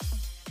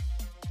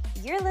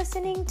You're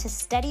listening to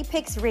Steady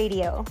Picks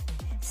Radio.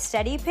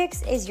 Steady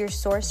Picks is your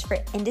source for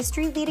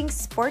industry-leading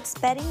sports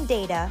betting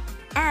data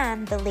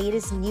and the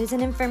latest news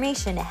and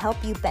information to help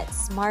you bet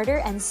smarter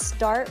and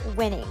start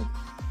winning.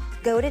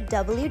 Go to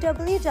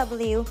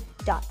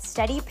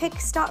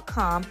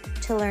www.steadypicks.com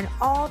to learn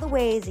all the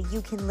ways that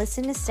you can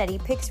listen to Steady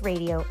Picks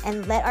Radio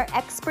and let our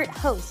expert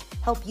host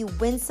help you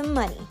win some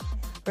money.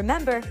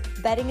 Remember,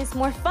 betting is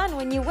more fun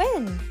when you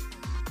win.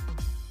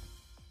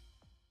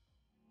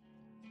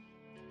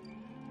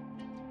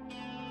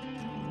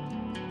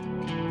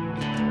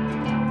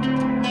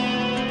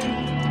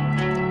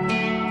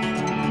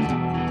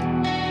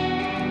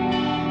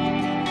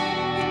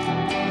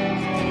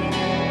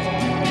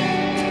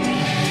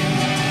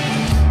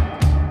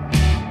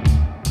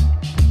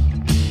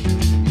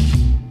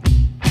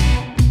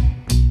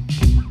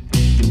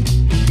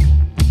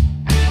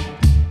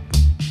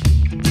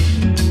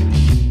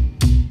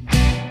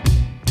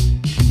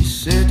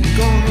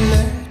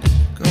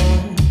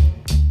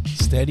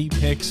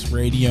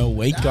 Radio,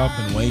 wake up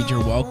and wager.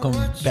 Welcome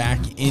back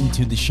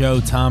into the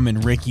show. Tom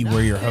and Ricky,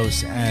 we're your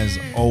hosts as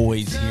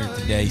always here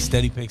today.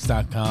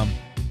 SteadyPicks.com.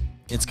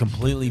 It's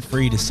completely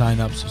free to sign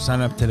up, so sign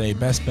up today.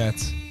 Best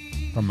bets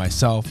from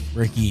myself,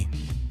 Ricky,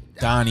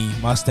 Donnie,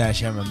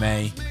 Mustache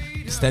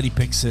MMA, Steady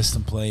Pick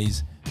system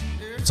plays.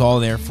 It's all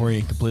there for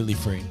you, completely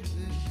free.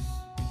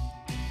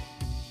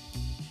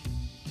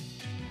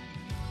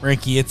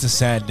 Ricky, it's a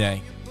sad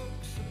day.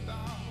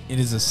 It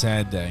is a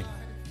sad day.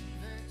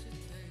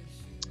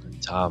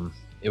 Tom,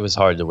 it was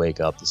hard to wake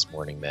up this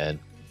morning, man.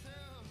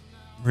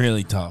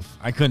 Really tough.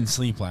 I couldn't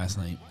sleep last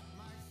night.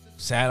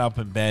 Sat up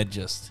in bed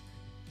just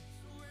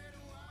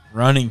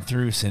running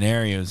through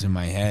scenarios in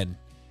my head.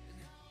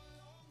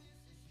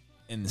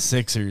 And the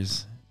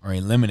Sixers are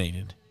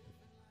eliminated.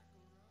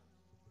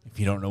 If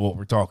you don't know what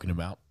we're talking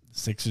about. The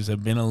Sixers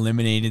have been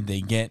eliminated.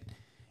 They get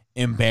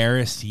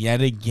embarrassed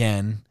yet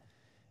again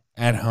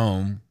at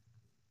home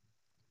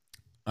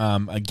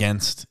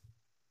against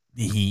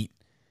the Heat.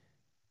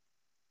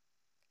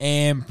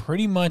 And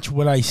pretty much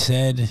what I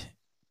said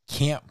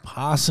can't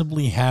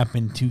possibly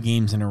happen 2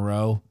 games in a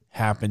row,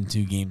 happened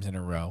 2 games in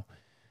a row.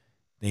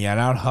 They got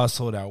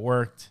out-hustled,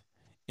 outworked.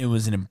 It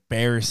was an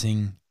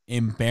embarrassing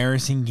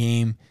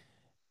game,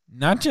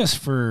 not just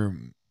for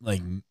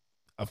like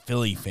a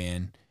Philly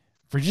fan,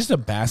 for just a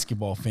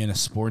basketball fan, a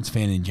sports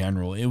fan in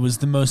general. It was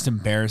the most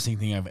embarrassing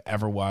thing I've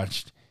ever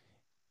watched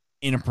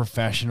in a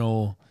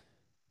professional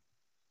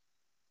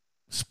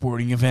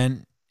sporting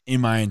event in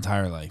my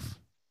entire life.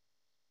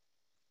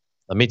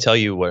 Let me tell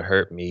you what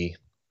hurt me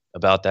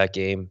about that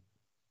game.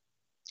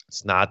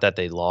 It's not that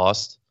they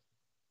lost.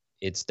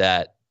 It's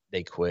that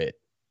they quit.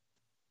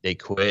 They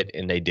quit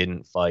and they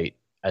didn't fight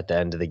at the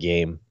end of the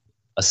game,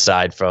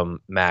 aside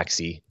from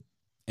Maxey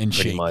and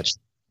pretty Shake. much.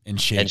 And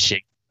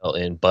Shake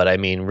Milton. But, I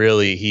mean,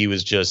 really, he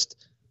was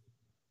just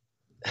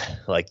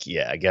like,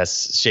 I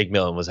guess Shake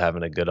Milton was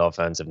having a good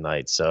offensive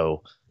night,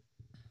 so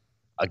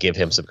I'll give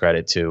him some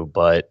credit too.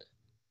 But,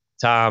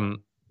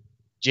 Tom,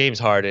 James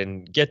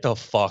Harden, get the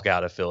fuck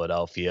out of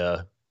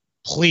Philadelphia.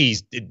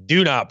 Please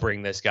do not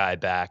bring this guy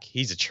back.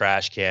 He's a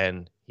trash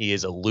can. He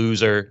is a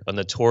loser, a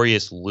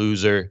notorious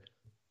loser.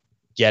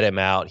 Get him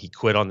out. He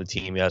quit on the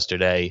team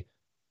yesterday.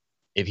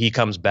 If he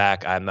comes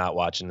back, I'm not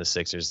watching the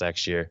Sixers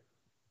next year.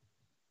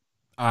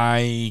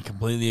 I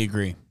completely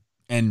agree.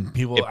 And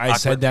I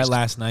said that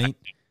last night.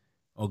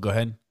 Oh, go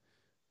ahead.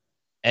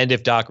 And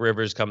if Doc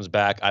Rivers comes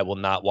back, I will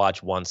not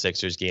watch one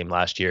Sixers game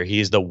last year. He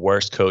is the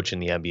worst coach in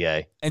the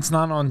NBA. It's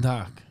not on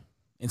Doc.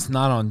 It's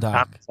not on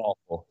Doc. He's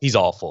awful. He's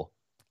awful.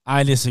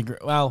 I disagree.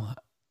 Well,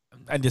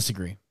 I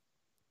disagree.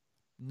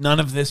 None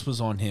of this was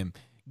on him.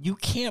 You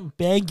can't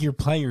beg your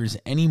players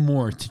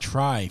anymore to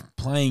try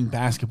playing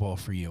basketball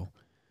for you.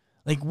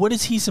 Like, what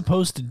is he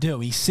supposed to do?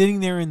 He's sitting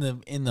there in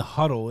the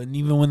huddle, and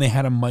even when they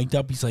had him mic'd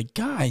up, he's like,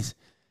 guys,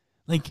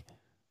 like,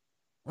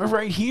 we're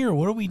right here.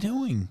 What are we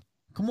doing?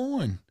 Come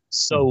on.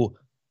 So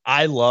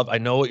I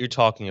know what you're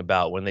talking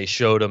about when they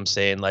showed him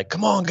saying, like,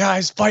 come on,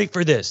 guys, fight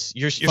for this.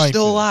 You're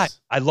still alive.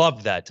 I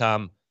loved that,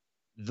 Tom.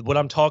 What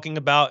I'm talking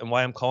about and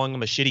why I'm calling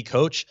him a shitty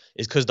coach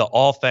is because the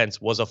offense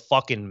was a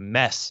fucking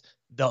mess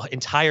the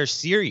entire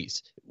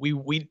series.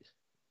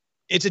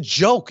 It's a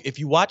joke. If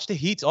you watch the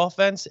Heat's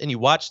offense and you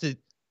watch the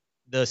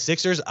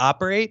Sixers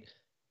operate,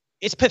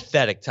 it's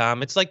pathetic,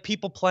 Tom. It's like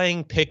people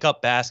playing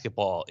pickup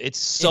basketball. It's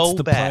so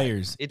the bad.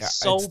 Players. It's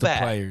so it's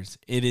bad. The players.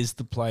 It is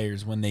the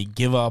players when they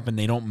give up and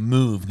they don't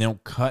move, they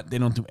don't cut, they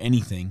don't do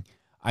anything.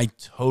 I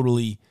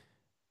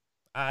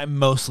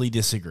mostly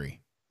disagree.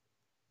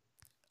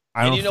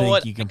 I don't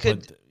think you can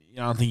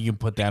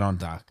put that on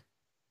Doc.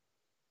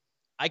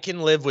 I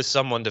can live with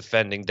someone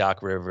defending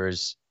Doc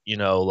Rivers. You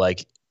know,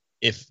 like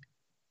if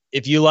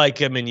you like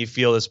him and you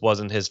feel this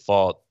wasn't his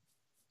fault,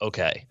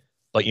 okay.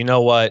 But you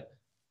know what?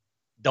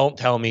 Don't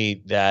tell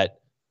me that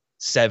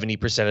 70%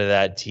 of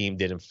that team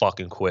didn't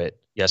fucking quit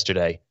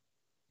yesterday.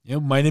 It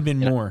might have been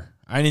more.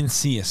 I didn't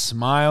see a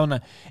smile.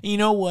 And you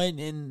know what?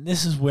 And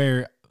this is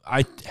where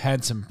I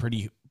had some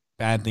pretty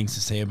bad things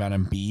to say about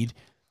Embiid,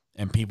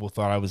 and people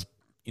thought I was,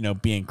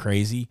 being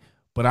crazy.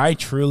 But I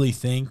truly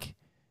think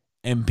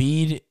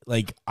Embiid,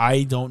 like,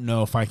 I don't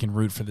know if I can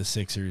root for the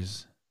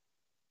Sixers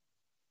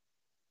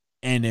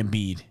and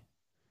Embiid,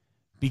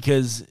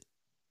 because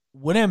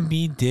what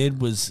Embiid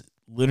did was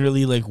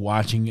literally like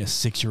watching a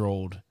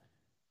 6-year-old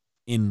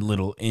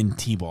in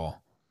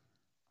T-ball.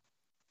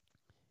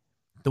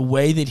 The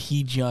way that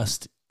he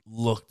just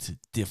looked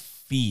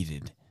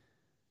defeated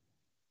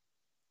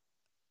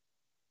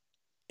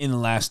in the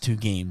last 2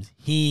 games.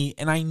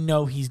 And I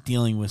know he's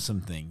dealing with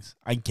some things.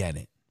 I get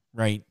it,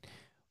 right?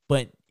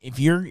 But if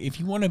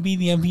you want to be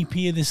the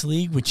MVP of this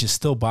league, which is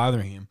still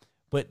bothering him,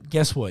 but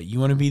guess what? You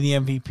want to be the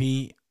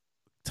MVP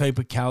type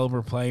of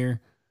caliber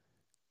player?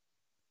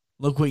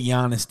 Look what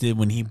Giannis did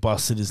when he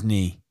busted his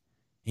knee.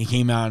 He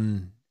came out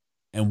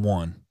and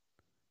won.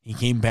 He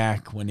came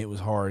back when it was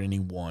hard and he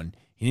won.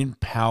 He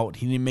didn't pout.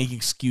 He didn't make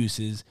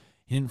excuses.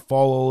 He didn't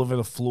fall all over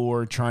the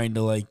floor trying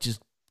to like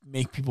just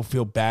make people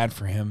feel bad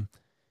for him.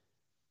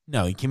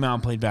 No, he came out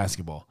and played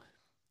basketball.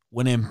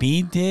 What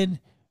Embiid did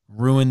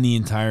ruined the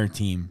entire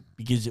team,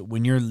 because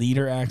when your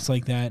leader acts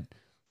like that,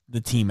 the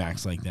team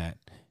acts like that.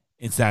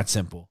 It's that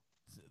simple.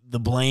 The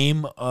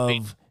blame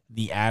of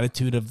the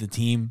attitude of the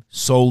team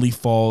solely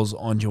falls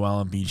on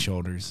Joel Embiid's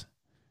shoulders.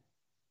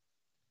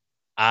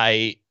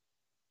 I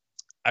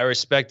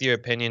respect your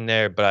opinion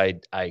there,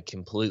 but I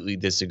completely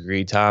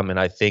disagree, Tom. And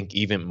I think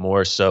even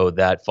more so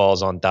that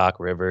falls on Doc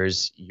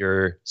Rivers.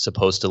 You're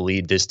supposed to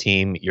lead this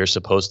team. You're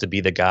supposed to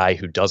be the guy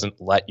who doesn't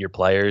let your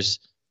players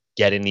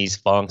get in these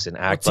funks and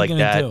act like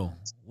that.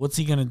 What's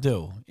he going to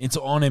do? It's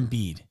on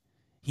Embiid.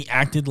 He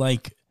acted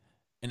like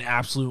an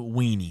absolute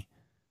weenie.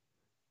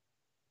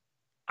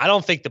 I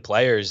don't think the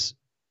players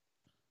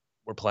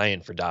were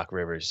playing for Doc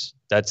Rivers.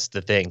 That's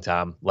the thing,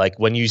 Tom. Like,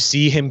 when you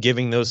see him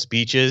giving those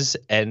speeches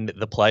and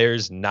the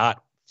players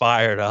not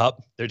fired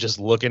up, they're just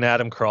looking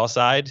at him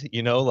cross-eyed,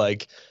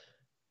 like,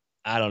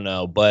 I don't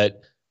know.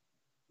 But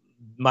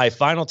my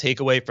final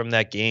takeaway from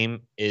that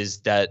game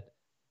is that,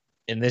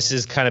 and this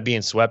is kind of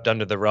being swept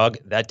under the rug,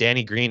 that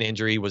Danny Green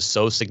injury was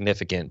so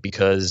significant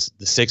because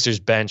the Sixers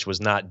bench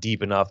was not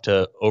deep enough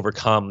to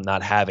overcome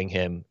not having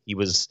him. He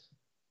was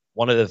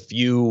one of the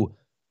few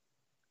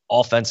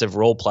offensive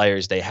role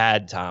players they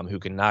had, Tom, who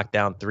can knock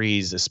down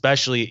threes,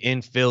 especially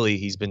in Philly.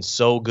 He's been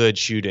so good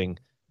shooting.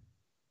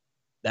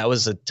 That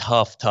was a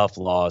tough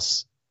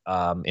loss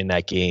in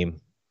that game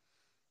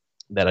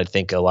that I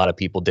think a lot of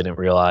people didn't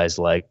realize.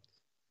 Like,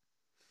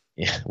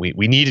 yeah, we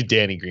needed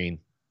Danny Green.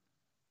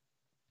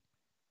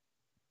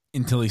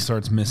 Until he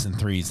starts missing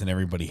threes and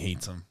everybody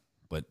hates him.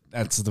 But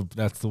that's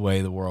the way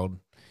of the world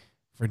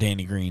for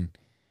Danny Green.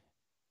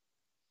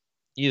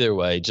 Either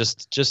way,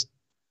 just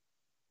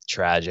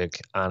tragic,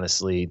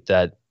 honestly.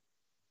 That,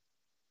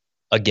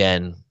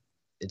 again,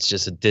 it's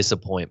just a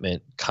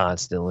disappointment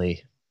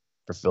constantly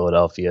for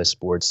Philadelphia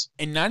sports.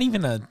 And not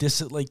even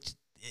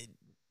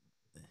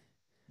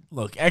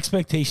look,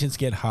 expectations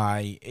get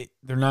high.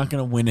 They're not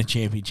going to win a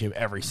championship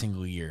every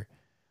single year.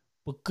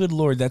 But good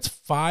Lord, that's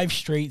 5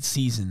 straight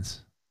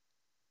seasons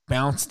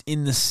bounced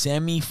in the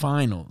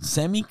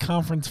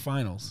conference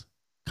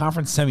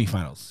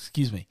semifinals,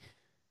 excuse me.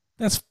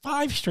 That's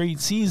 5 straight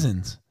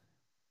seasons.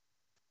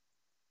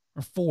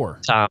 Or 4.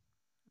 Tom,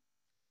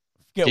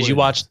 did you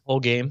watch the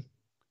whole game?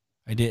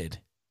 I did.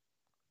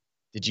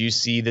 Did you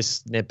see the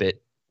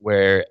snippet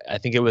where I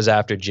think it was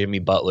after Jimmy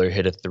Butler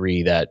hit a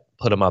 3 that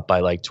put him up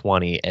by like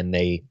 20, and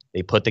they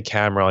put the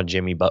camera on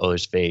Jimmy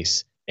Butler's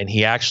face, and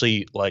he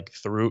actually like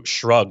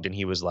shrugged, and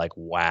he was like,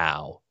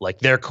 wow, like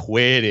they're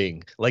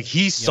quitting. Like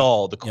he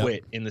saw the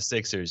quit in the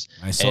Sixers.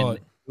 I saw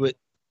it.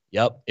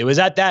 It was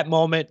at that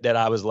moment that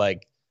I was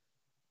like,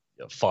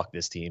 fuck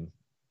this team.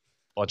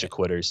 Bunch of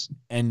quitters.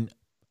 And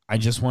I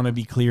just want to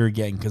be clear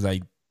again, because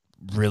I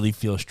really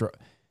feel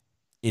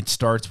it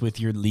starts with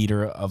your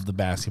leader of the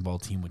basketball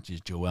team, which is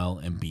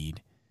Joel Embiid.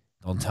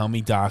 Don't tell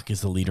me Doc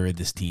is the leader of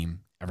this team.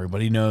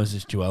 Everybody knows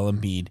it's Joel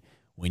Embiid.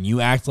 When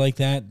you act like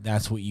that,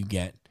 that's what you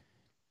get.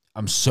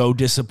 I'm so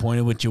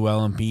disappointed with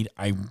Joel Embiid.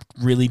 I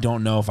really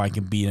don't know if I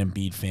can be an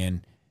Embiid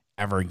fan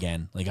ever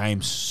again. Like, I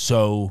am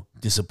so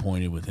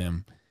disappointed with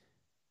him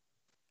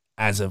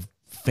as a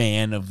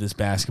fan of this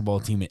basketball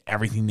team and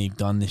everything they've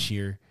done this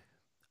year.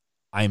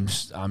 I'm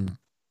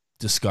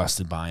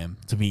disgusted by him,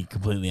 to be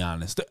completely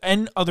honest.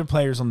 And other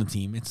players on the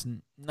team. It's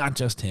not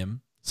just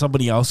him.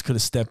 Somebody else could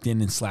have stepped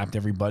in and slapped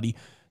everybody.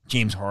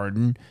 James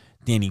Harden,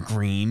 Danny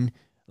Green,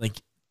 like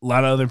a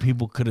lot of other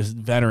people could have,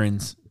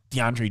 veterans.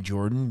 DeAndre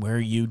Jordan, where are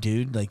you,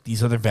 dude? Like,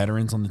 these other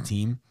veterans on the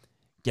team,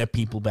 get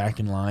people back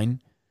in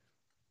line.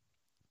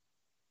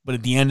 But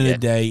at the end of the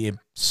day, it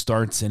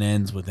starts and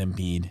ends with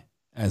Embiid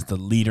as the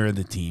leader of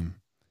the team.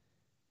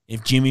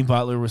 If Jimmy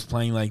Butler was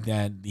playing like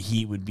that, the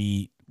Heat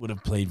would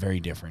have played very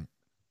different.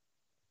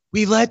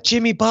 We let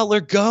Jimmy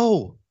Butler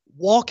go.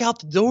 Walk out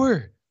the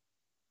door.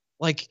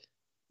 Like,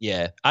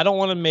 yeah, I don't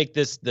want to make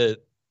this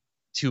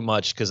too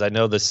much, because I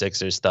know the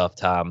Sixers stuff,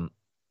 Tom,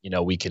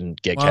 we can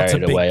get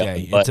carried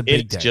away. But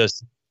it's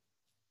just,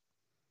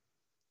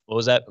 what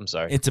was that? I'm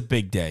sorry. It's a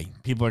big day.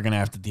 People are going to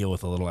have to deal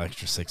with a little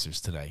extra Sixers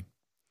today.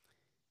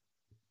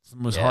 It's the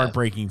most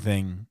heartbreaking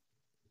thing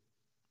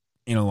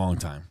in a long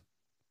time.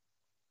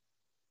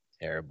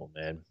 Terrible,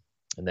 man.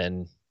 And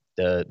then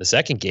the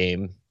second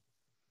game,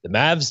 the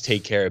Mavs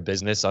take care of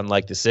business.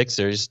 Unlike the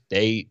Sixers,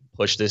 they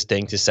push this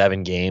thing to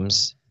 7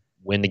 games,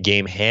 win the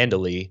game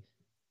handily.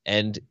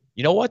 And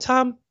you know what,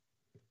 Tom?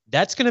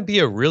 That's going to be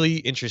a really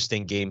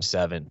interesting game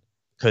 7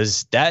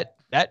 because that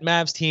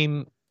Mavs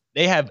team,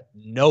 they have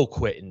no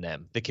quit in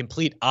them. The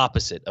complete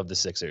opposite of the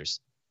Sixers.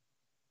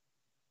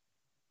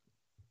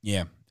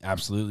 Yeah,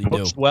 absolutely do.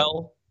 Pushed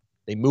well.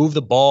 They move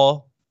the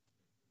ball.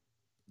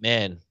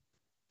 Man,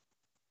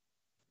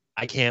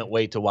 I can't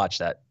wait to watch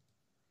that.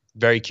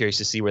 Very curious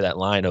to see where that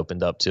line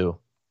opened up too.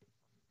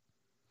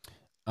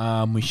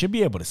 We should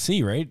be able to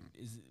see, right?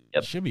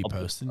 Yep. It should be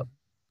posted.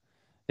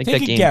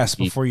 Take a guess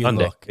before you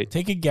look.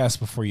 Take a guess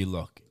before you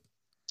look.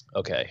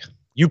 Okay.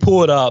 You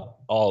pull it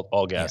up,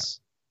 I'll guess.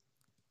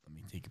 Yeah. Let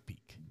me take a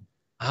peek.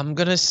 I'm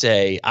going to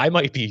say, I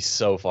might be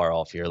so far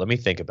off here. Let me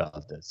think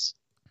about this.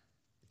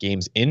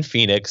 Games in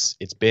Phoenix.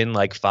 It's been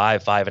like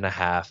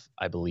 5.5,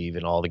 I believe,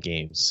 in all the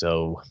games.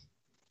 So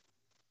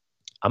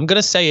I'm going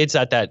to say it's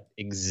at that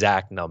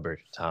exact number,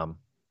 Tom.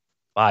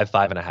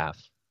 5.5.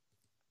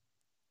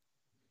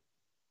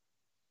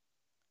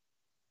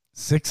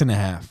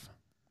 6.5.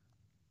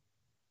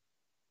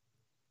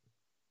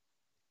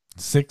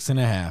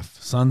 6.5.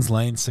 Suns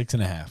laying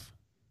 6.5.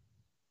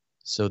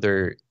 So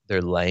they're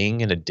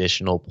laying an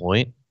additional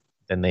point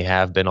than they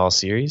have been all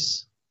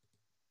series,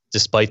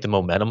 despite the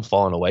momentum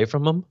falling away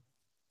from them.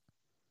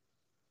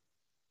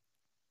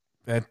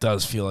 That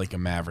does feel like a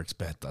Mavericks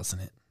bet, doesn't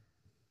it?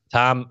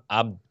 Tom,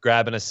 I'm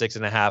grabbing a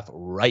 6.5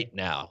 right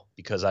now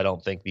because I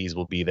don't think these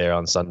will be there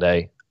on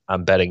Sunday.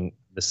 I'm betting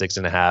the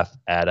 6.5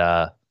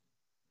 at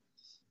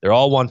they're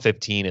all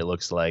 115. It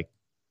looks like.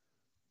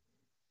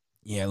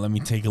 Yeah, let me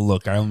take a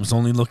look. I was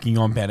only looking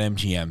on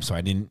BetMGM, so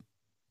I didn't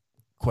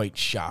quite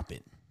shop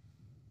it.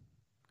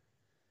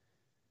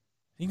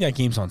 I think that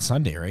game's on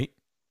Sunday, right?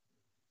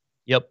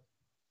 Yep.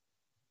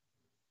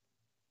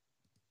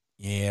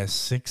 Yeah,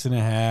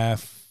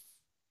 6.5.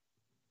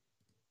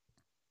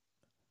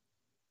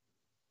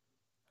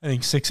 I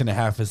think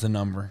 6.5 is the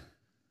number.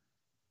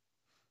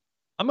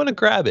 I'm gonna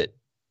grab it.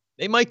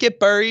 They might get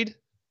buried,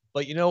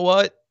 but you know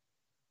what?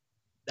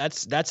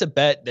 That's a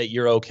bet that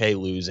you're okay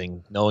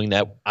losing, knowing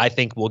that I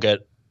think we'll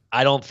get.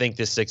 I don't think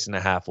this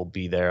 6.5 will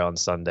be there on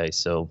Sunday.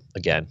 So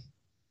again,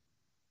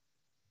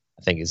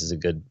 I think this is a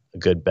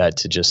good bet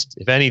to just,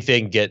 if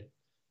anything, get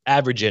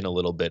average in a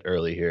little bit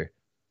early here.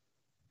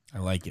 I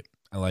like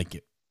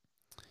it.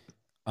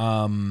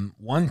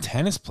 One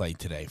tennis play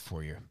today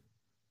for you,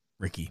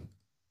 Ricky.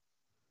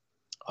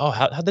 Oh,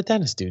 how'd the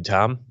tennis do,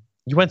 Tom?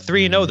 You went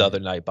 3-0 the other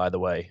night, by the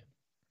way.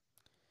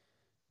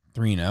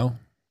 3-0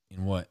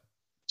 in what?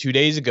 2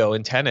 days ago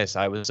in tennis.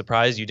 I was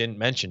surprised you didn't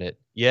mention it.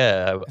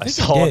 Yeah, I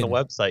saw on the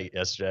website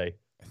yesterday.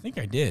 I think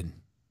I did.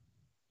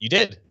 You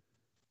did?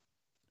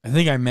 I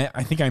think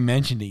I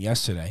mentioned it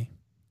yesterday.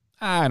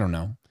 I don't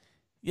know.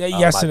 Yeah,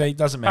 yesterday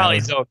doesn't matter. Probably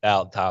zoned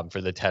out, Tom,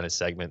 for the tennis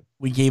segment.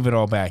 We gave it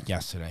all back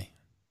yesterday.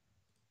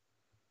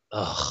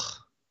 Ugh.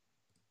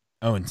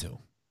 0-2.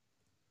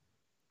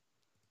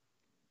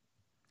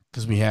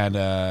 Because we had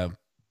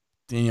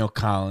Danielle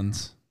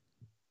Collins.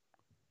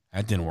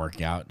 That didn't work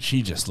out.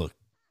 She just looked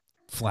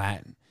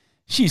flat.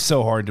 She's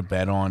so hard to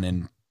bet on.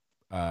 And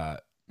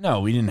no,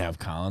 we didn't have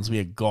Collins. We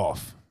had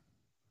Goff.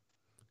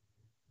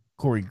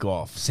 Corey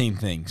Goff. Same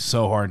thing.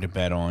 So hard to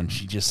bet on.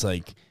 She just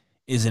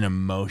is an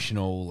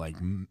emotional,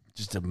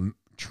 just a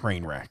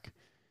train wreck.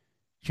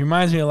 She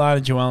reminds me a lot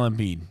of Joel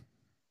Embiid.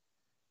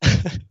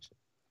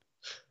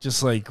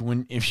 Just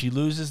if she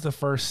loses the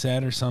first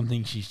set or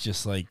something, she's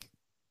just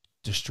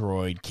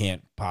destroyed,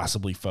 can't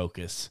possibly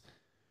focus.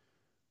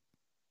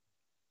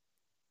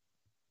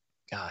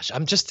 Gosh,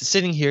 I'm just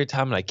sitting here,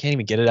 Tom, and I can't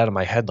even get it out of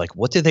my head.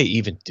 What did they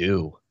even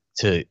do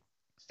to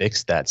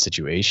fix that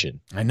situation?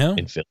 I know.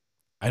 In Philly?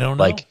 I don't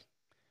know.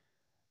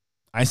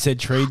 I said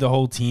trade the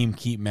whole team,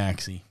 keep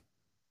Maxey,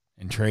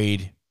 and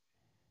trade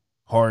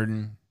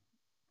Harden,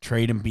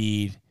 trade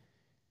Embiid,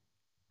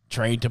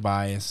 trade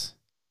Tobias,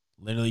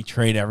 literally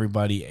trade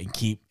everybody and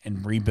keep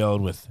and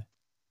rebuild with.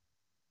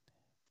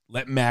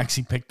 Let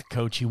Maxey pick the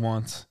coach he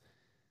wants,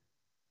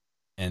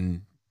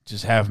 and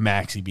just have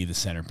Maxey be the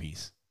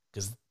centerpiece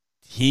because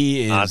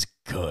he is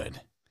good.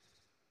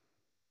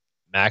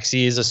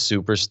 Maxey is a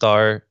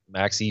superstar.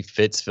 Maxey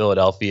fits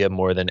Philadelphia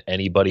more than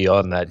anybody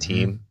on that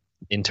team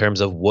in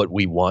terms of what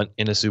we want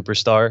in a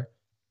superstar.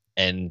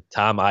 And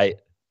Tom, can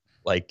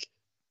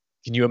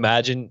you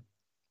imagine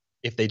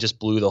if they just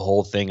blew the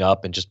whole thing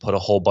up and just put a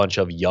whole bunch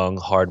of young,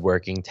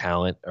 hardworking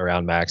talent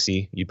around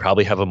Maxey? You'd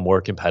probably have a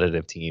more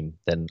competitive team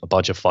than a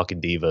bunch of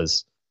fucking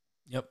divas.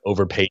 Yep.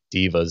 Overpaid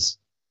divas.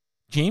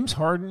 James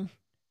Harden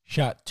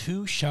shot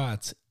 2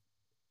 shots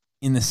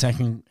in the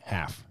second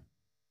half.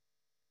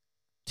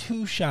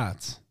 2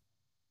 shots.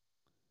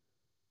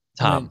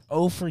 Tom.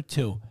 0 for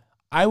 2.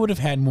 I would have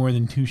had more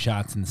than 2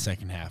 shots in the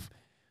second half.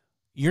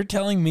 You're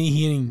telling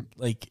me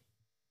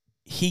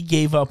he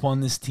gave up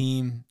on this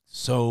team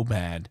so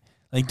bad.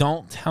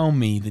 Don't tell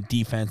me the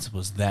defense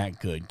was that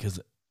good because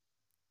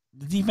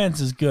the defense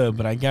is good,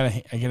 but I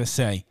gotta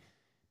say,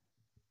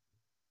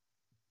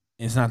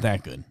 it's not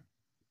that good.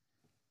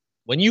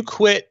 When you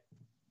quit,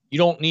 you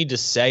don't need to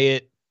say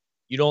it.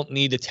 You don't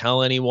need to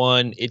tell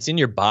anyone. It's in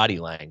your body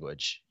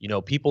language.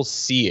 People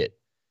see it.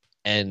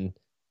 And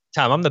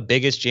Tom, I'm the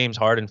biggest James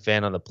Harden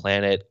fan on the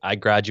planet. I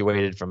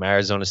graduated from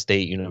Arizona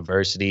State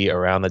University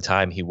around the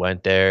time he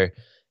went there.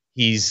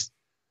 He's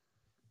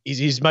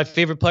my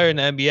favorite player in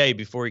the NBA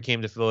before he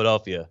came to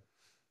Philadelphia.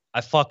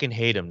 I fucking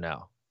hate him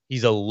now.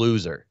 He's a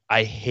loser.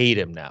 I hate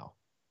him now.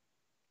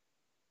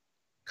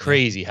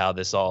 Crazy how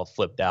this all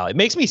flipped out. It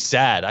makes me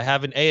sad. I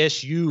have an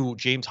ASU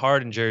James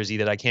Harden jersey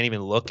that I can't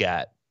even look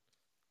at.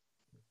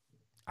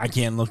 I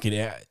can't look at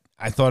it.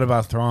 I thought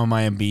about throwing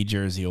my Embiid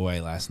jersey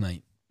away last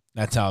night.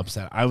 That's how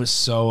upset. I was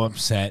so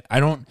upset.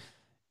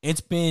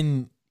 It's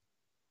been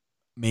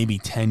maybe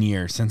 10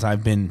 years since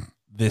I've been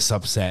this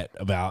upset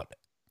about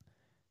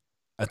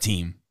a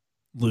team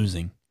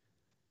losing.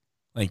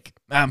 Like,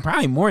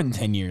 probably more than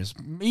 10 years,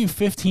 maybe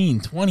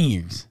 15, 20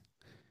 years.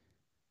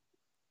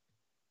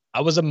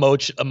 I was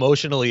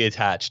emotionally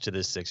attached to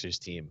this Sixers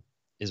team,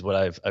 is what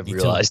I've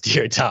realized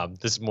here, Tom,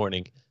 this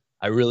morning.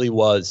 I really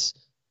was.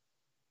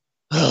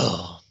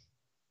 Oh,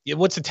 yeah.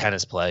 What's the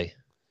tennis play?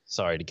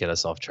 Sorry to get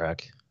us off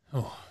track.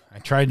 Oh, I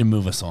tried to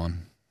move us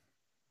on.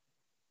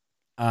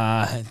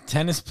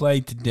 Tennis play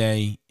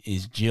today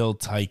is Jill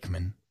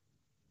Teichmann.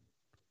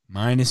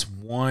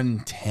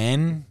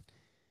 -110.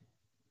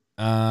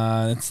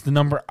 That's the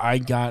number I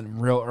got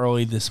real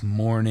early this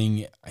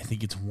morning. I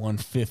think it's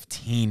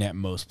 115 at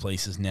most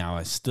places now.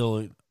 It's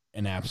still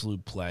an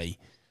absolute play.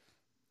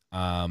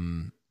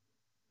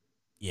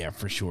 Yeah,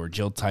 for sure.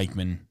 Jill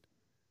Teichmann,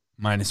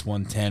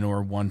 -110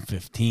 or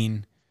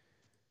 115.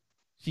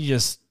 You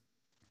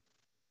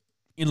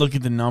look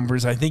at the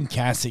numbers. I think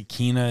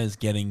Kasatkina is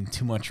getting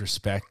too much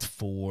respect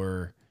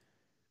for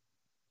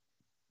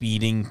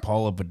beating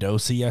Paula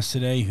Badosa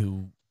yesterday,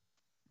 who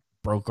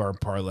broke our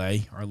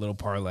little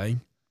parlay.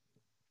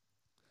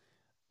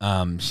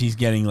 She's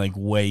getting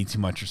way too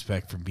much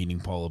respect for beating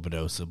Paula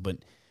Badosa.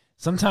 But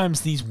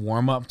sometimes these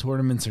warm-up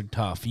tournaments are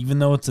tough. Even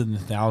though it's a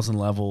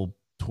 1,000-level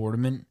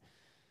tournament,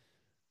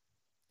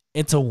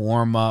 it's a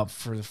warm-up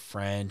for the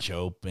French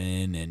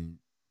Open. And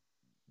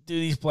do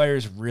these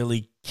players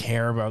really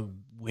care about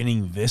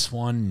winning this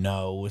one?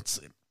 No. It's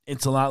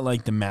a lot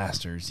like the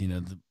Masters,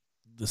 the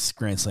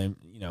Grand Slam,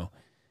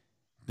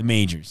 the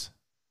majors.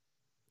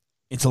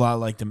 It's a lot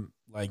like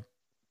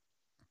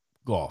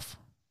golf,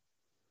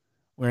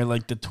 where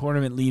the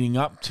tournament leading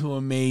up to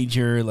a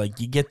major,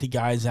 you get the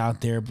guys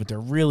out there, but they're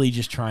really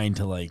just trying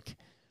to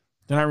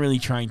they're not really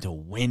trying to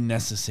win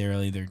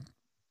necessarily. They're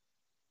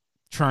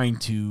trying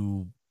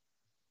to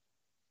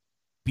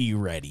be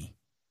ready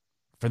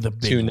for the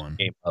big one.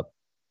 The game up.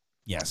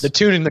 Yes, the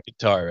tuning the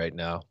guitar right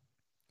now,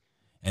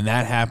 and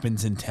that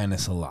happens in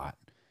tennis a lot.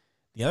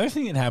 The other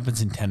thing that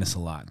happens in tennis a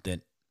lot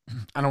that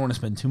I don't want to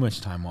spend too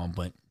much time on,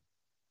 but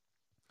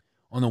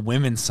on the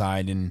women's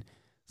side, and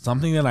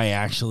something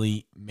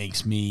that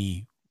makes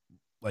me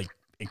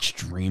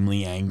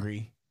extremely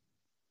angry,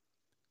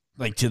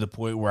 to the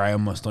point where I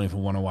almost don't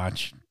even want to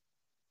watch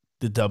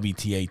the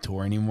WTA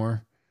tour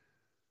anymore.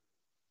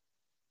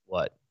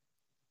 What?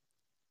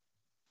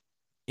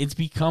 It's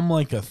become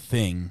a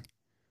thing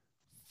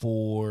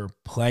for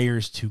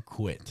players to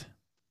quit.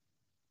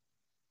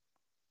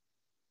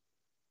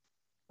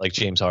 Like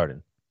James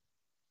Harden.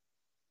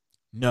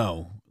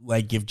 No,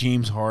 if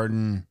James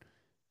Harden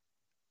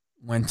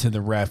went to the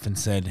ref and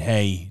said,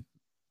 "Hey,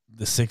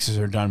 the Sixers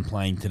are done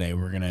playing today.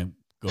 We're going to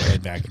go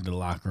head back into the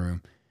locker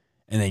room,"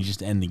 and they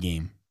just end the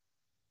game.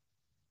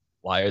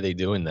 Why are they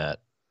doing that?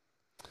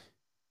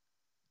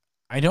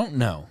 I don't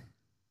know.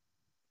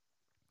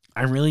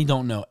 I really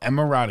don't know.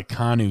 Emma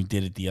Raducanu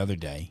did it the other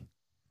day,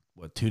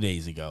 2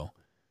 days ago,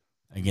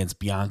 against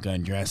Bianca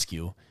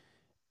Andreescu.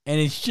 And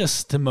it's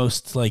just the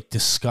most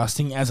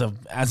disgusting as an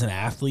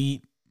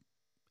athlete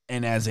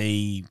and as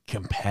a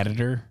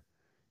competitor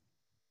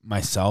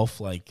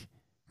myself,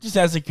 just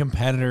as a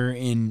competitor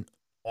in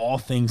all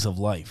things of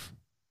life,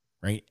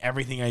 right?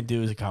 Everything I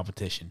do is a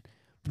competition.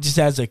 But just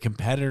as a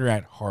competitor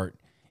at heart,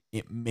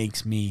 it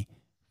makes me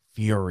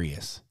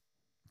furious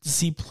to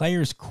see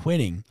players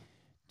quitting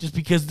just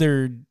because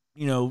they're,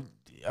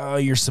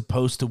 you're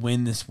supposed to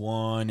win this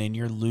one and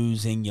you're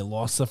losing. You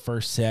lost the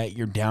first set.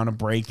 You're down a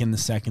break in the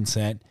second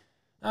set.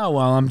 Oh,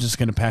 well, I'm just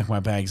going to pack my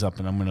bags up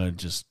and I'm going to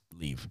just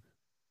leave.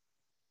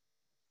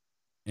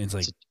 And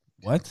it's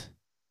what?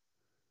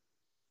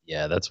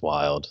 Yeah, that's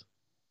wild.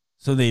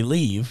 So they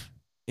leave.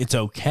 It's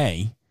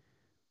okay.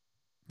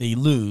 They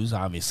lose,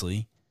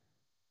 obviously.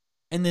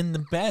 And then the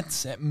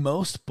bets at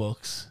most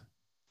books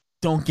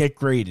don't get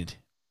graded.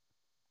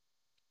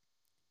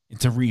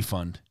 It's a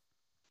refund.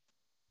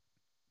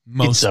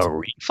 It's a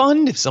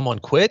refund if someone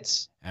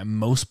quits? At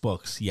most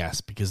books, yes,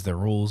 because the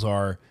rules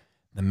are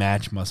the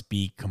match must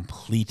be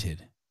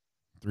completed.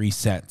 3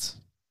 sets.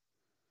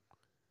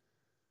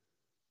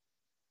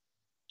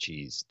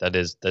 Jeez,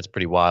 that's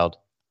pretty wild.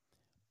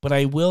 But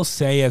I will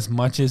say, as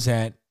much as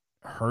that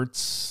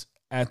hurts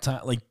at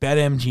time, like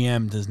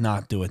BetMGM does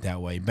not do it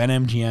that way.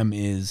 BetMGM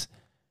is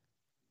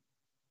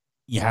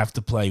you have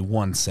to play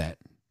one set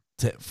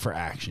for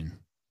action.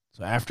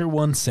 So after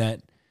one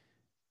set,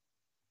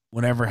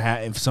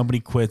 if somebody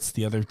quits,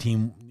 the other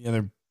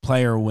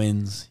player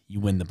wins, you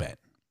win the bet,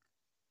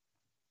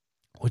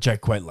 which I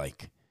quite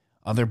like.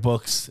 Other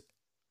books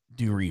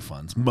do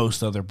refunds.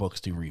 Most other books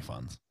do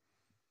refunds.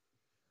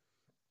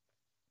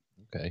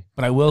 Okay.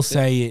 But I will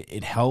say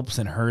it helps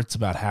and hurts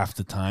about half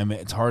the time.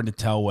 It's hard to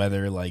tell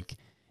whether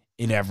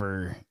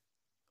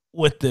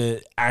what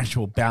the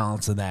actual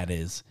balance of that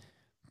is,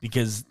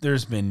 because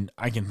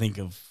I can think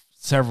of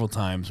several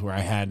times where I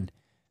had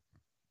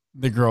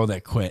the girl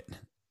that quit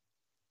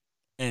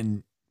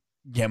and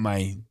get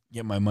my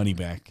money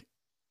back.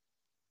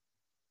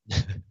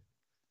 And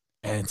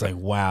it's like,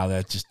 wow,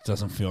 that just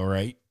doesn't feel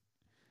right.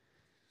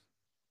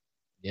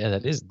 Yeah,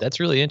 that's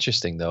really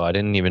interesting though. I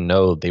didn't even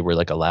know they were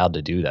like allowed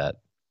to do that.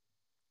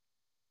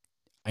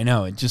 I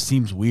know, it just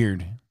seems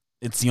weird.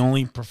 It's the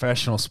only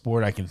professional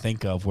sport I can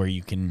think of where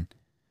you can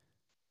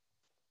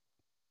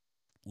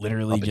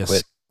literally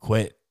just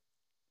quit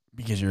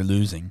because you're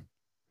losing.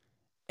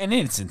 And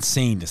it's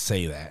insane to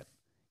say that.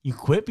 You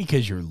quit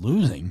because you're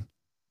losing.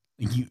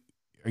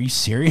 Are you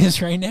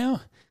serious right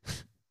now?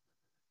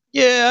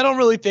 Yeah, I don't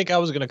really think I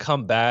was going to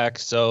come back,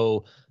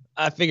 so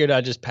I figured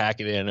I'd just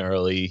pack it in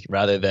early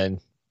rather than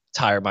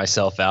tire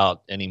myself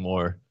out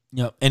anymore.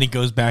 Yep, and it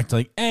goes back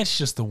to it's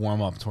just the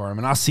warm-up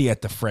tournament. I'll see you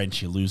at the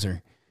French, you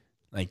loser.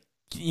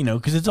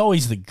 Because it's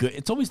always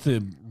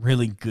the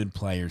really good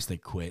players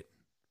that quit.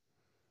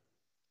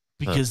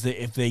 Because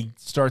if they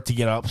start to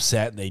get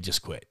upset, they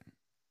just quit.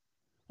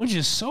 Which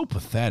is so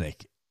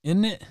pathetic,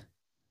 isn't it?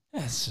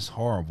 That's just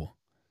horrible.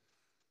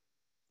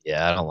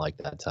 Yeah, I don't like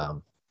that,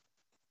 Tom.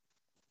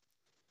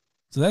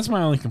 So that's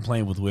my only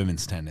complaint with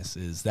women's tennis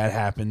is that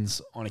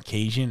happens on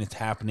occasion. It's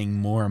happening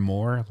more and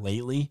more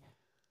lately.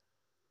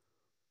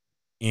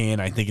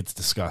 And I think it's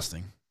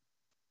disgusting.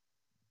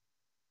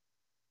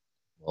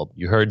 Well,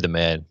 you heard the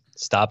man.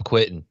 Stop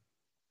quitting.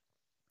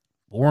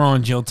 We're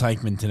on Jill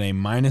Teichman today.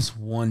 Minus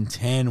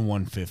 110,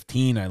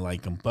 115. I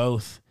like them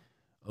both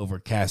over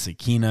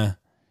Kasatkina.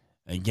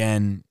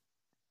 Again,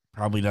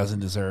 probably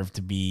doesn't deserve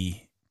to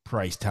be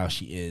priced how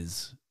she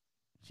is.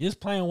 She is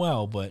playing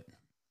well, but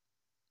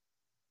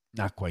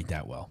not quite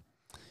that well.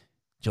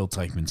 Jill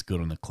Teichman's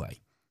good on the clay.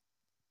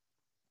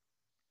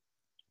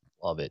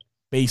 Love it.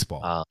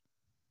 Baseball.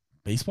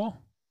 Baseball?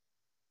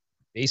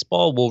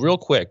 Well, real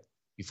quick,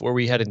 before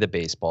we head into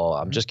baseball,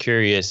 I'm just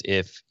curious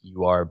if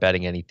you are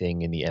betting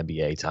anything in the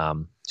NBA,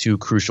 Tom. 2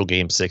 crucial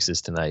game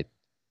 6s tonight.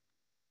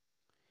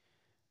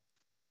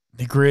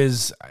 The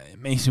Grizz, it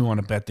makes me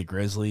want to bet the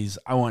Grizzlies.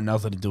 I want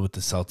nothing to do with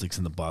the Celtics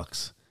and the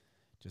Bucks.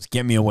 Just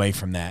get me away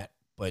from that.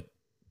 But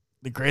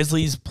the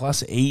Grizzlies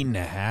plus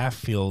 8.5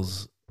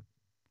 feels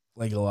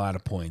like a lot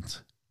of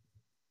points.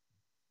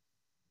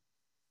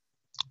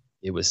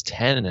 It was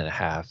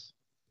 10.5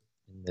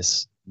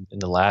 in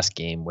the last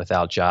game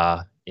without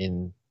Ja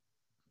in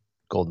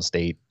Golden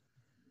State.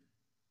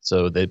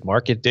 So the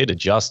market did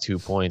adjust 2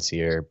 points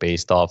here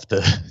based off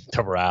the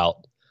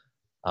route.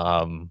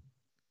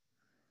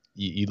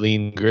 You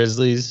lean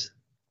Grizzlies?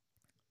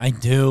 I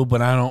do,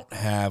 but I don't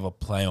have a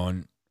play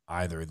on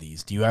either of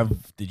these.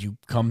 Did you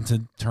come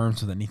to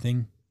terms with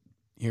anything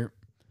here?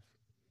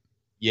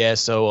 Yeah,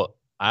 so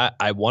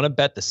I want to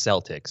bet the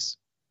Celtics,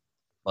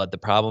 but the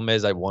problem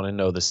is I want to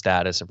know the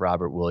status of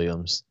Robert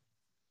Williams.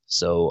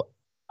 So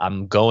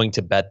I'm going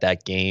to bet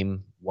that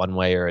game one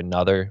way or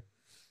another,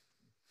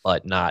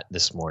 but not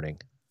this morning.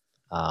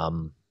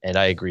 And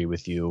I agree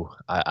with you.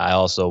 I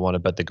also want to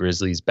bet the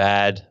Grizzlies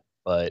bad,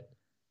 but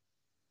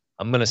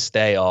I'm going to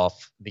stay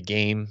off the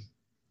game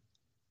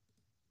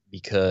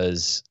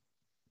because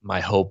my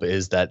hope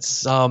is that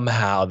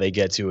somehow they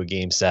get to a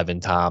game 7,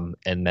 Tom,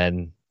 and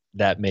then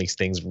that makes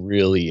things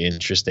really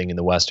interesting in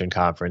the Western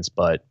Conference.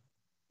 But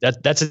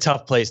that's a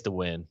tough place to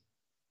win,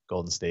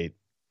 Golden State.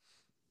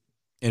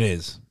 It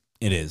is.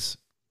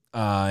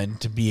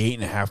 And to be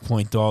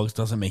 8.5-point dogs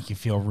doesn't make you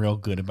feel real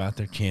good about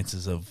their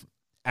chances of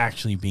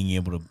actually being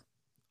able to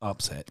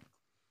upset.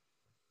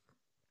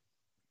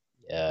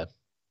 Yeah,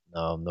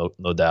 no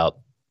doubt.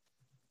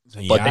 So,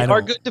 yeah, but they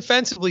are good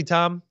defensively,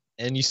 Tom,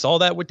 and you saw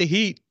that with the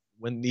Heat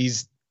when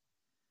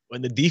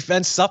the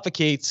defense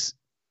suffocates.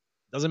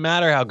 Doesn't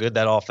matter how good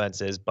that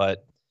offense is,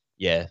 but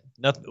yeah,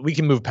 we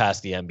can move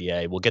past the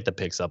NBA. We'll get the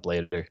picks up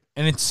later.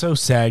 And it's so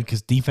sad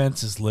because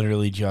defense is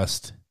literally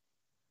just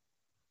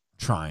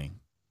trying.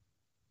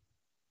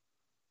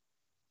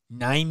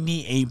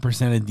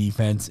 98% of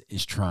defense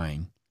is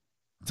trying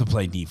to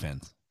play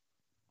defense.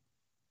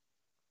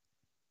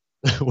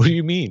 What do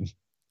you mean?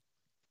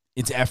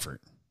 It's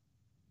effort.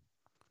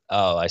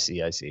 Oh, I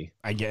see.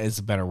 I guess it's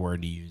a better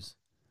word to use.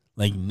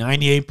 Like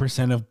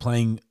 98% of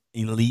playing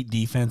elite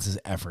defense is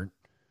effort.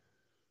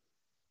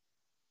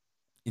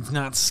 It's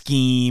not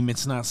scheme.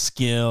 It's not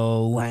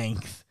skill,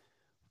 length,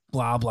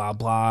 blah, blah,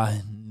 blah.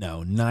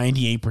 No,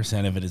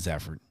 98% of it is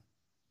effort.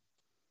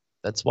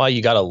 That's why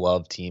you got to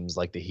love teams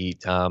like the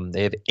Heat, Tom.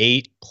 They have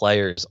 8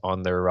 players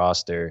on their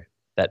roster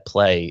that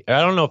play.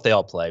 I don't know if they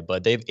all play,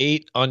 but they have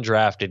 8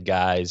 undrafted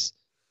guys.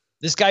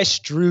 This guy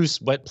Strus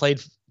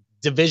played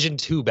Division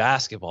II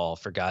basketball,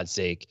 for God's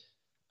sake.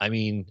 I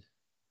mean,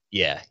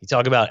 yeah, you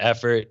talk about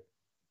effort.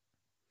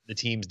 The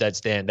teams that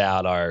stand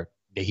out are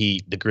the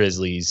Heat, the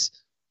Grizzlies.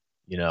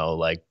 You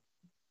got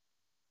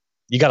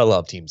to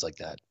love teams like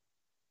that.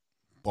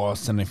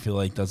 Boston, I feel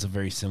like, does a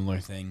very similar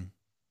thing.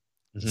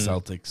 Mm-hmm.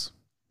 Celtics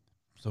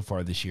so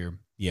far this year.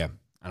 Yeah,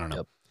 I don't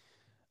know.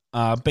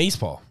 Yep.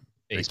 Baseball.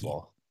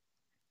 Baseball.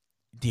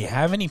 Ricky, do you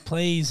have any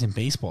plays in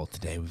baseball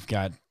today? We've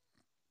got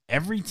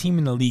every team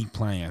in the league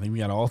playing. I think we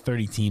got all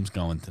 30 teams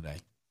going today.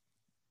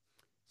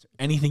 Is there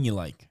anything you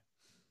like?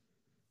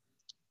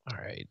 All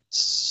right.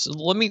 So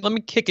let me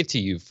kick it to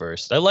you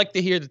first. I like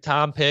to hear the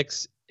Tom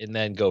picks and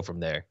then go from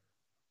there.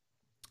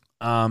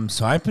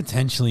 So I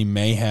potentially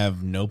may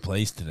have no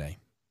plays today.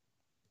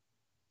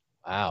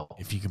 Wow.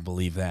 If you can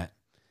believe that.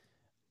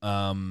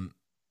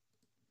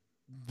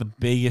 The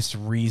biggest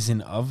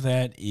reason of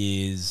that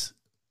is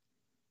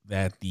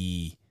that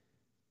the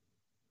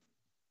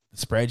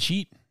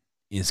spreadsheet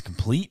is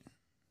complete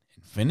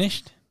and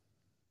finished.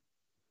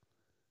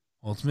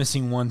 Well, it's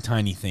missing one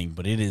tiny thing,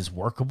 but it is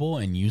workable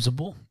and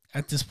usable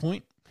at this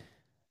point.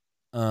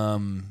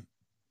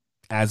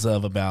 As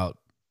of about,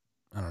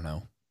 I don't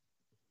know,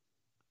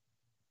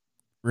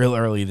 real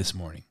early this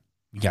morning,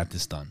 we got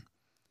this done.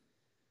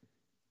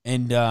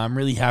 And I'm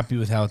really happy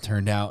with how it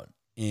turned out,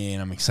 and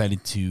I'm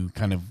excited to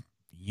kind of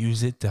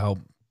use it to help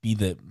be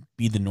the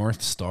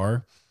North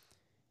Star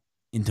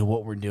into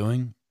what we're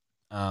doing.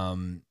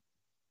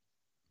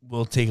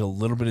 Will take a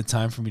little bit of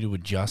time for me to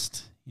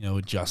adjust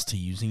to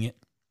using it.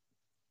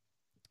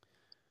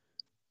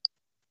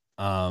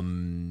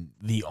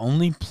 The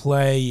only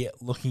play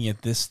looking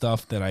at this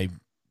stuff that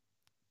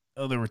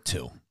there were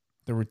two.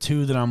 There were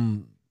two that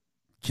I'm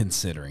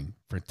considering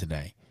for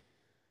today.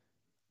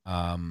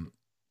 One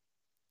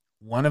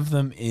of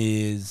them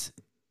is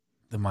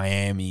the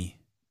Miami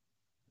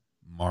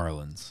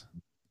Marlins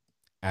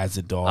as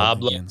a dog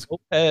Pablo against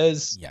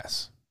Lopez.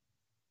 Yes,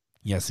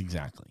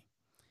 exactly.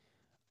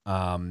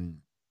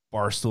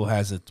 Barstool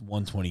has a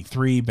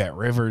 123. Bet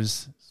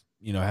Rivers,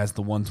 has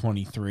the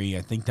 123.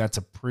 I think that's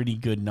a pretty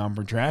good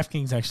number.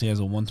 DraftKings actually has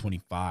a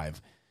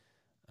 125.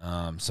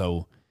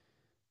 So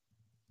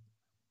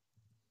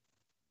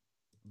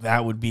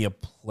that would be a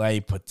play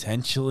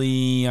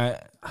potentially.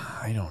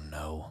 I don't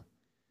know.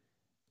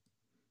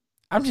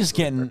 I'm just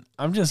getting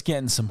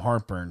some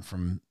heartburn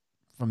from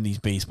these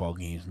baseball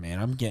games, man.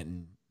 I'm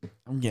getting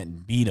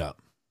beat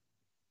up.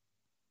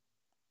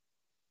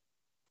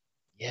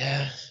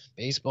 Yeah,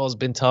 baseball's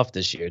been tough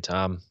this year,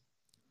 Tom.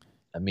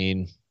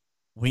 We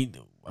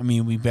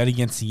bet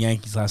against the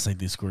Yankees last night.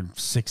 They scored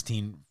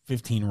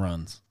 15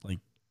 runs. Like,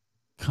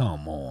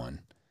 come on.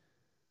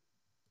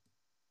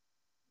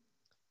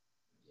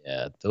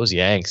 Yeah, those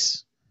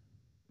Yanks.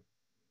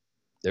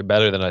 They're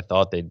better than I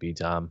thought they'd be,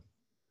 Tom.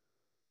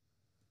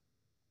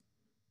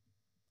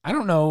 I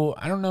don't know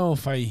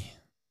if I'm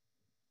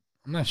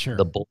not sure.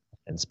 The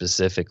bullpen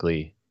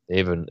specifically. They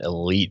have an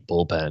elite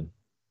bullpen.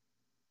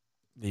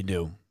 They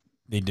do.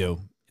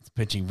 It's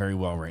pitching very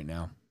well right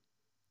now.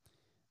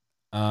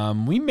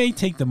 We may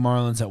take the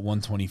Marlins at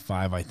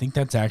 125. I think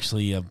that's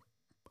actually a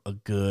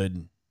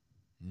good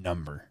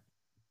number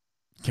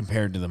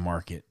compared to the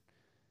market.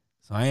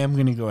 So I am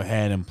going to go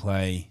ahead and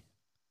play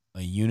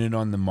a unit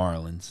on the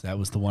Marlins. That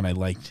was the one I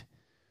liked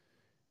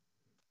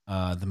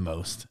the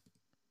most.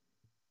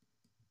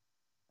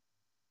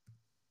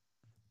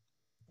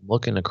 I'm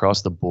looking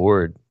across the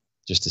board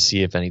just to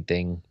see if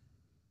anything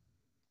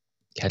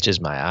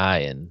catches my eye,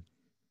 and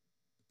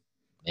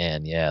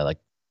man, yeah,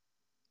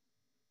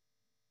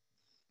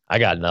 I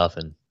got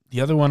nothing.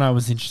 The other one I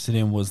was interested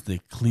in was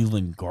the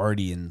Cleveland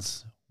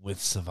Guardians with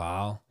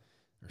Savale,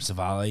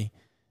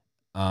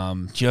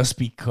 just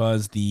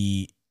because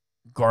the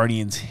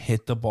Guardians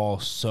hit the ball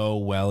so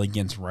well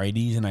against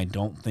righties, and I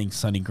don't think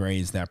Sonny Gray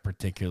is that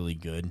particularly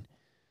good.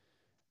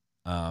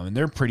 And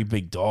they're a pretty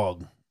big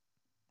dog.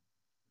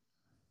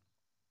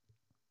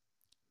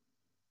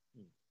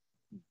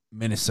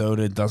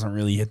 Minnesota doesn't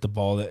really hit the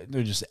ball.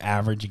 They're just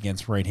average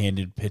against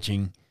right-handed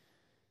pitching.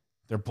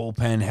 Their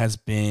bullpen has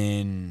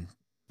been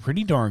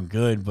pretty darn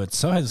good, but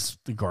so has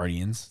the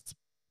Guardians.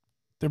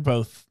 They're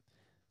both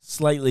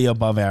slightly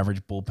above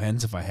average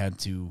bullpens if I had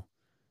to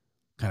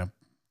kind of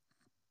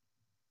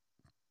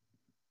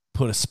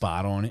put a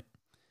spot on it.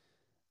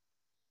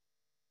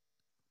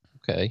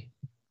 Okay.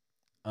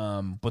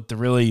 But the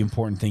really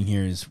important thing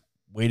here is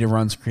weighted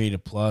runs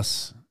created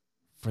plus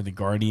for the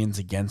Guardians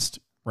against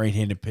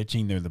right-handed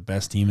pitching. They're the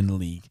best team in the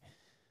league.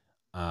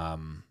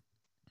 The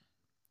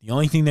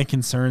only thing that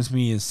concerns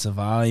me is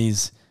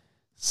Savale's.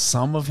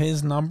 Some of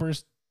his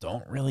numbers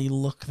don't really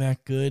look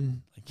that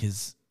good, like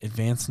his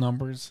advanced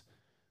numbers.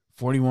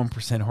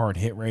 41% hard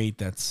hit rate,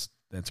 that's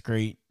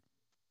great.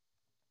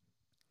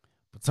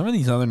 But some of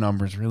these other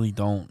numbers really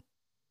don't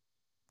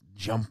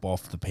jump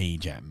off the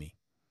page at me.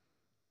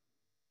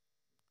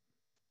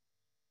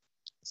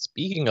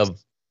 Speaking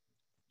of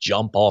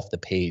jump off the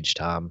page,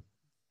 Tom,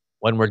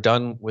 when we're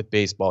done with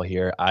baseball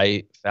here,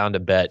 I found a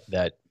bet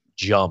that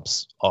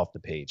jumps off the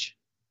page.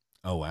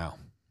 Oh, wow.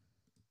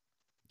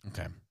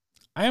 Okay.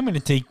 I am going to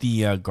take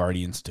the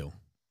Guardians, too.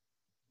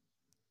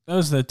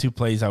 Those are the two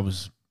plays I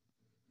was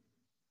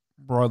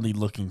broadly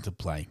looking to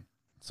play.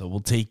 So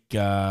we'll take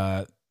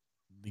the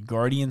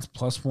Guardians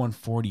plus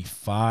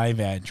 145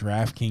 at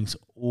DraftKings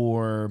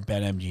or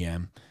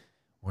BetMGM.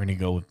 We're going to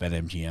go with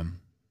BetMGM.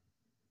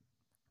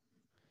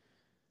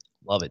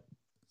 Love it.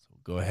 So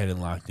we'll go ahead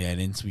and lock that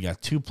in. So we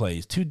got two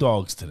plays, two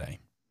dogs today.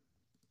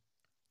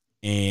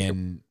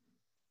 And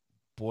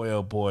boy,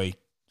 oh boy,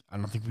 I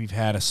don't think we've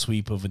had a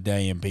sweep of a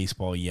day in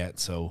baseball yet.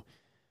 So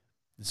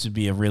this would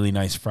be a really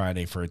nice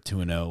Friday for a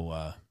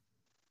 2-0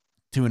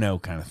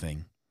 kind of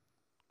thing.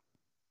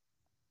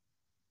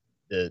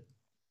 The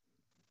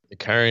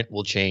current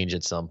will change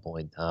at some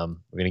point. We're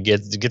gonna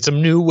get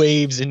some new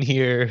waves in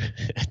here.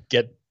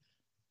 get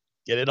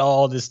it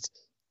all. I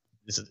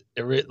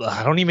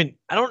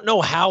don't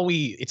know how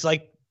it's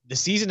like the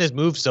season has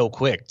moved so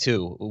quick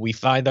too. We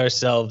find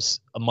ourselves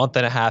a month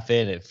and a half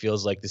in. It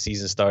feels like the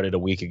season started a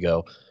week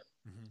ago.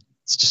 Mm-hmm.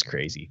 It's just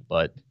crazy,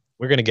 but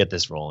we're gonna get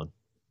this rolling.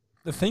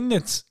 The thing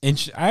that's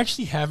interesting, I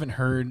actually haven't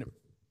heard.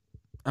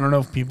 I don't know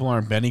if people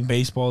aren't betting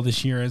baseball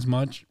this year as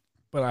much,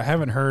 but I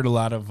haven't heard a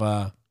lot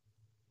of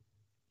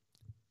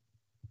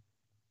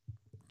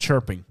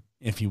chirping,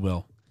 if you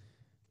will,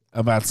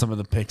 about some of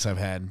the picks I've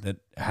had that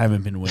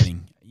haven't been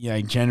winning. Yeah,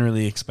 I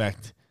generally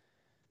expect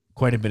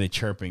quite a bit of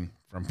chirping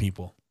from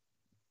people.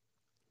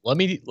 Let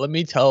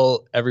me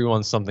tell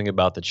everyone something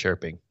about the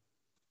chirping.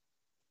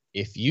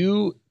 If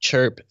you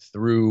chirp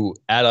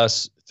at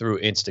us through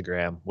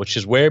Instagram, which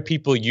is where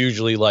people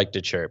usually like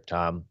to chirp,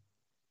 Tom,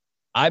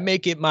 I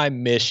make it my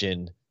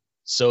mission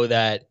so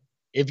that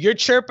if you're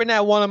chirping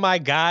at one of my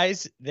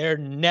guys, they're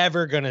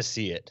never going to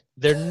see it.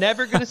 They're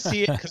never going to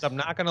see it because I'm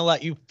not going to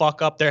let you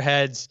fuck up their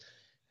heads.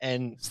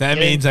 And so that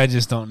means I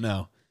just don't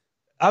know.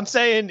 I'm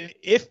saying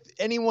if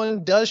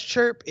anyone does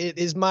chirp, it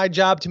is my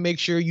job to make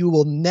sure you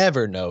will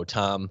never know,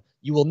 Tom.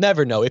 You will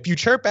never know. If you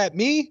chirp at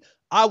me,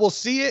 I will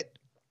see it.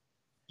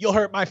 You'll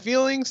hurt my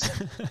feelings.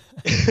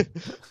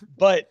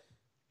 But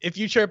if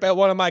you chirp at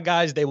one of my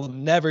guys, they will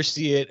never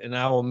see it, and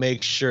I will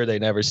make sure they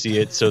never see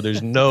it. So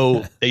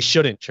they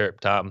shouldn't chirp,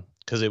 Tom,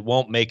 because it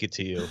won't make it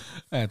to you.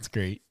 That's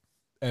great.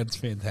 That's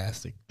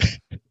fantastic.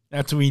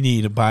 That's what we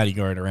need, a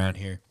bodyguard around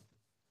here.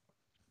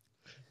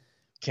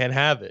 Can't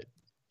have it.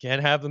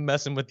 Can't have them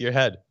messing with your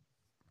head.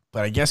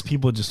 But I guess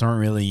people just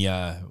aren't really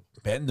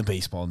betting the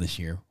baseball this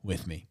year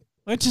with me,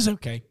 which is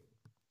okay.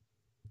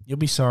 You'll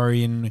be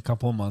sorry in a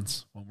couple of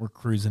months when we're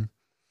cruising.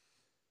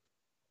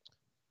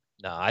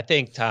 No, I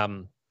think,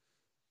 Tom,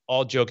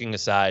 all joking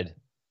aside,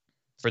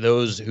 for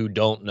those who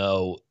don't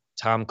know,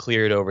 Tom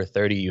cleared over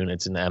 30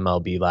 units in the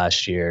MLB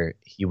last year.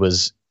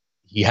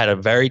 He had a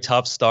very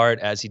tough start,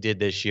 as he did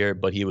this year,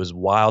 but he was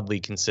wildly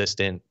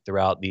consistent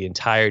throughout the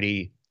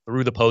entirety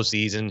through the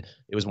postseason.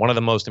 It was one of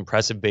the most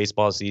impressive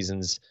baseball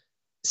seasons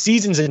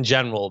in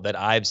general that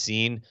I've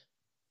seen.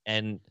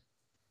 And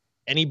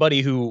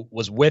anybody who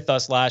was with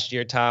us last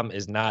year, Tom,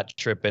 is not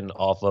tripping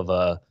off of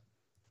a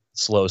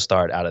slow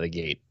start out of the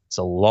gate. It's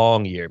a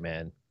long year,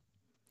 man.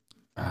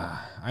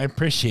 I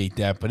appreciate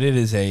that, but it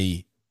is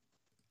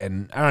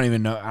and I don't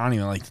even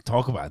like to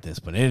talk about this,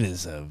 but it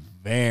is a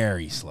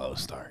very slow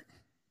start.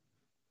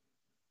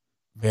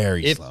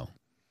 Very slow.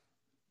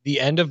 The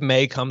end of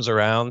May comes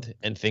around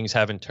and things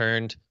haven't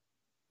turned,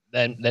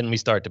 then we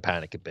start to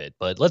panic a bit.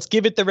 But let's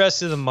give it the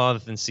rest of the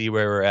month and see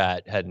where we're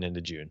at heading into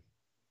June.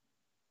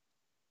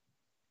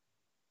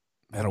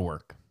 That'll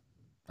work.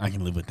 I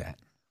can live with that.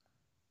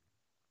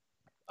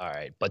 All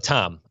right. But,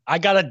 Tom, I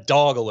got a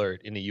dog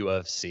alert in the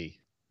UFC.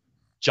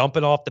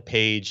 Jumping off the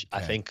page,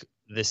 okay. I think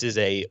this is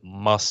a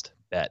must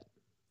bet.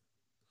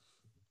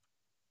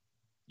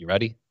 You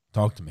ready?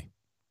 Talk to me.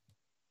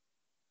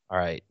 All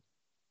right.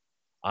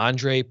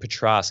 Andre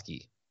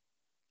Petroski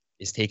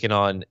is taking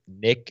on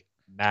Nick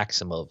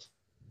Maximov.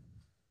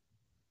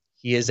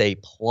 He is a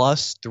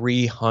plus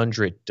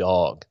 300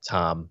 dog,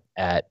 Tom,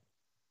 at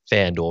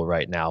FanDuel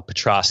right now.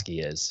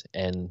 Petroski is.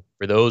 And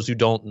for those who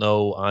don't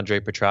know Andre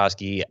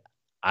Petroski,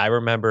 I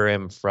remember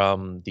him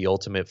from the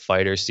Ultimate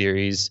Fighter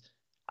series.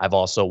 I've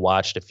also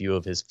watched a few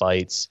of his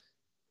fights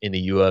in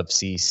the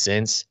UFC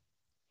since.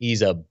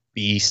 He's a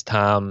beast,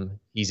 Tom.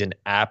 He's an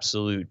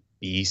absolute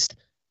beast.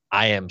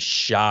 I am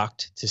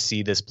shocked to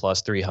see this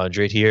plus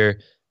 300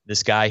 here.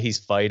 This guy he's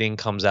fighting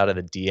comes out of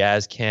the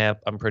Diaz camp,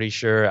 I'm pretty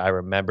sure. I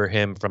remember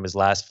him from his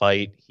last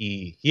fight.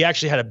 He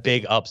actually had a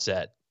big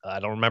upset.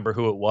 I don't remember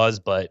who it was,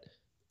 but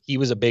he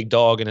was a big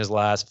dog in his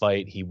last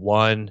fight. He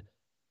won.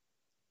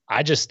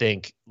 I just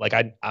think, like,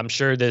 I'm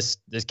sure this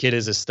kid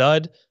is a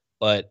stud,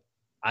 but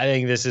I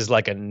think this is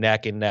like a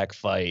neck and neck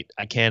fight.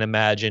 I can't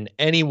imagine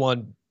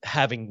anyone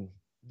having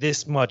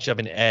this much of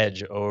an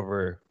edge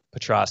over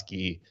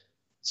Petroski.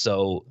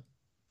 So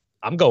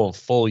I'm going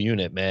full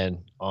unit, man,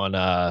 on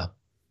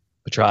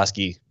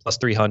Petroski plus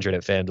 300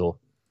 at FanDuel.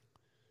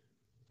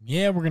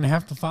 Yeah, we're going to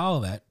have to follow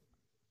that.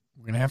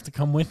 We're going to have to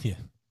come with you.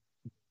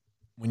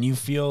 When you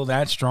feel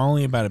that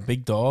strongly about a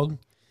big dog,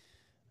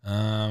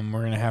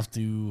 We're gonna have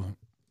to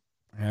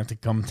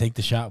come take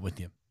the shot with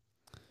you.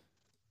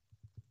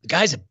 The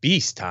guy's a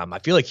beast, Tom. I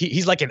feel like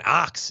he's like an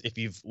ox. If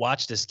you've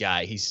watched this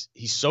guy, he's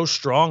so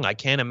strong. I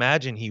can't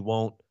imagine he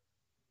won't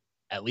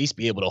at least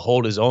be able to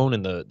hold his own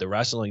in the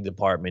wrestling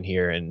department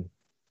here and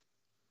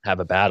have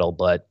a battle.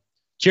 But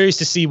curious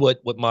to see what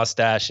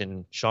Mustache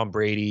and Sean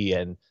Brady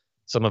and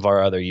some of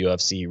our other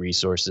UFC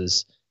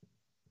resources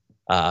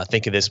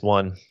think of this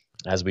one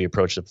as we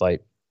approach the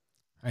fight.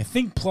 I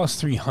think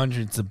plus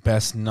 300 is the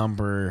best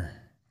number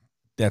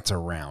that's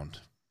around.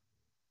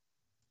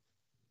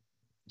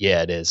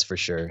 Yeah, it is for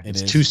sure.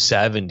 It's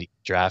 270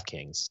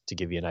 DraftKings to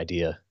give you an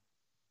idea.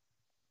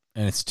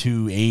 And it's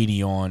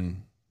 280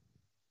 on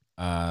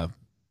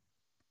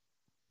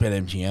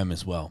BetMGM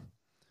as well.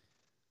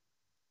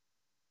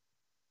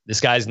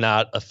 This guy's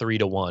not a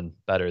 3-1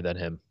 better than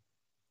him.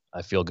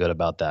 I feel good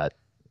about that.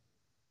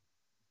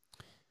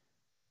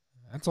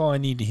 That's all I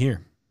need to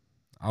hear.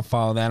 I'll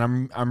follow that.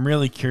 I'm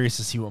really curious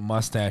to see what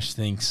Mustache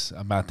thinks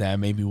about that.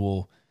 Maybe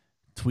we'll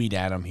tweet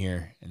at him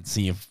here and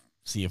see if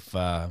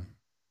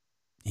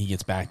he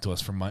gets back to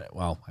us for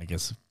I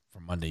guess for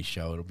Monday's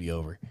show it'll be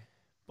over.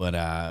 But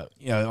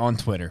on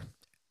Twitter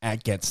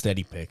at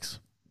GetSteadyPicks,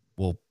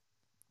 we'll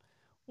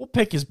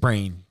pick his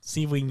brain,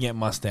 see if we can get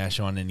Mustache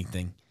on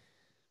anything.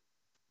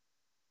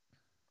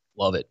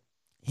 Love it.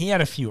 He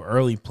had a few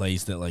early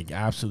plays that like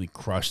absolutely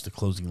crushed the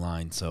closing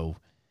line, so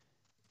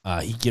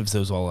he gives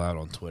those all out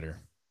on Twitter.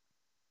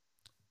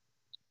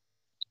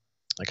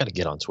 I got to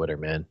get on Twitter,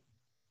 man.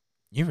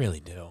 You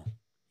really do.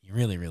 You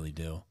really, really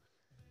do.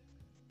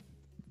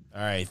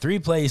 All right, 3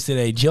 plays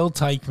today. Jill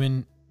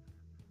Teichman,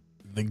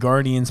 the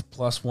Guardians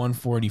plus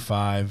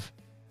 145,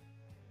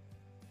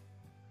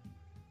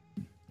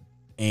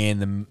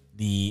 and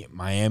the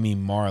Miami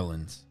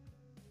Marlins.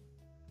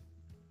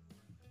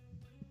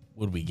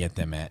 What do we get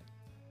them at?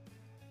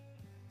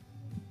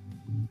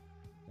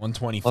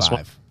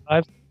 125.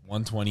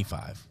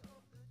 125.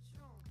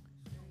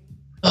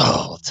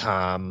 Oh,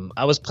 Tom,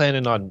 I was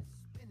planning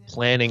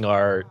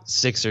our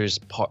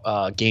Sixers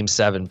Game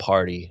 7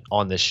 party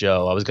on the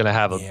show. I was going to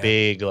have a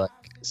big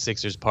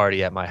Sixers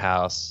party at my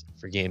house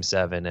for Game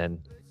 7, and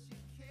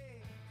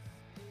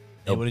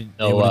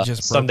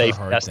just Sunday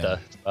fiesta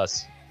for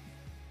us.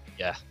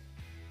 Yeah.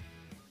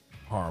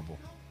 Horrible.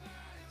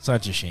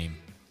 Such a shame.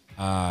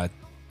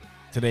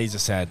 Today's a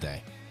sad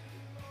day.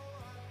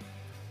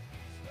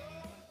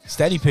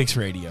 Steady Picks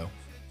Radio.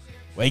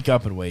 Wake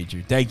up and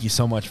wager. Thank you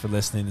so much for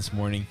listening this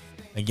morning.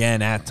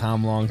 Again, at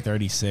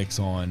TomLong36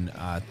 on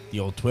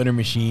the old Twitter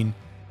machine.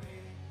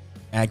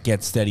 At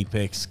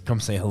GetSteadyPicks. Come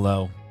say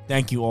hello.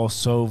 Thank you all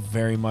so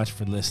very much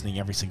for listening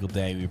every single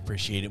day. We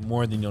appreciate it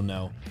more than you'll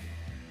know.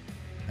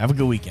 Have a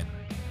good weekend.